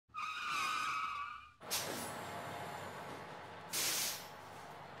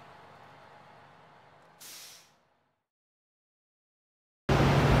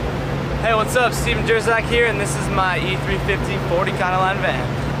what's up? Steven Jerzak here, and this is my E350 40 Econoline van,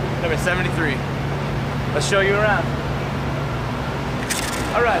 number 73. Let's show you around.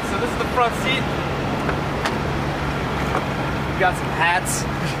 Alright, so this is the front seat. We got some hats.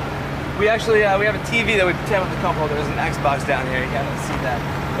 We actually we have a TV that we have with the cup holder. There's an Xbox down here, you can't really see that.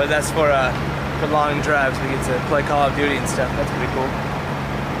 But that's for long drives. We get to play Call of Duty and stuff. That's pretty cool.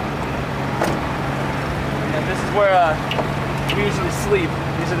 And this is where we usually sleep.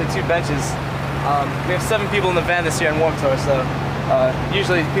 These are the two benches. We have 7 people in the van this year on Warped Tour, so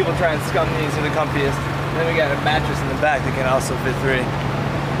usually people try and scum these are the comfiest. And then we got a mattress in the back that can also fit 3.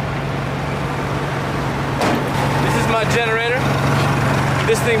 This is my generator.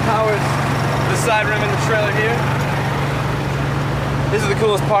 This thing powers the side rim in the trailer here. This is the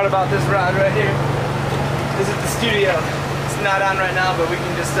coolest part about this ride right here. This is the studio. It's not on right now, but we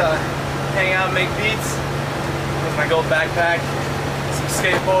can just hang out and make beats. With my gold backpack, some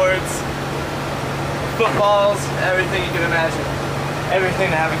skateboards, footballs, everything you can imagine. Everything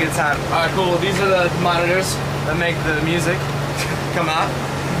to have a good time. Alright, cool. These are the monitors that make the music come out.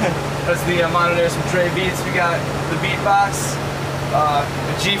 That's the monitors from Dre Beats. We got the Beatbox,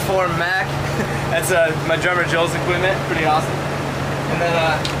 the G4 Mac. That's my drummer Joel's equipment. Pretty awesome. And then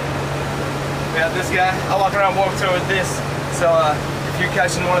we have this guy. I walk around Warped Tour with this. So if you're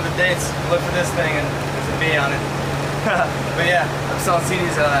catching one of the dates, look for this thing and there's a B on it. But yeah, I'm selling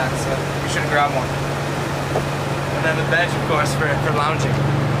CDs out of that, so you should grab one. And then the bench, of course, for lounging.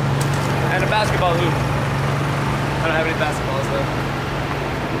 And a basketball hoop. I don't have any basketballs though.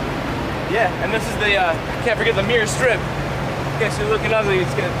 Yeah, and this is the, can't forget the mirror strip. In case you're looking ugly, you're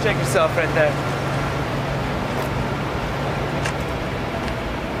just gonna check yourself right there.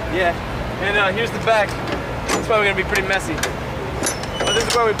 Yeah, and here's the back. It's probably gonna be pretty messy. But this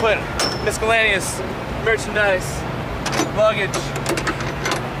is where we put miscellaneous merchandise, luggage,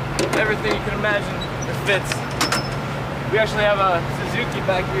 everything you can imagine that fits. We actually have a Suzuki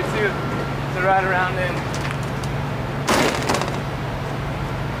back here too to ride around in.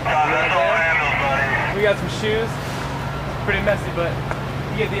 Right there. We got some shoes. Pretty messy, but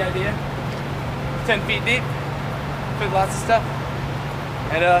you get the idea. 10 feet deep. Fit lots of stuff.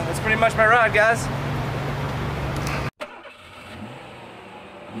 And that's pretty much my ride, guys.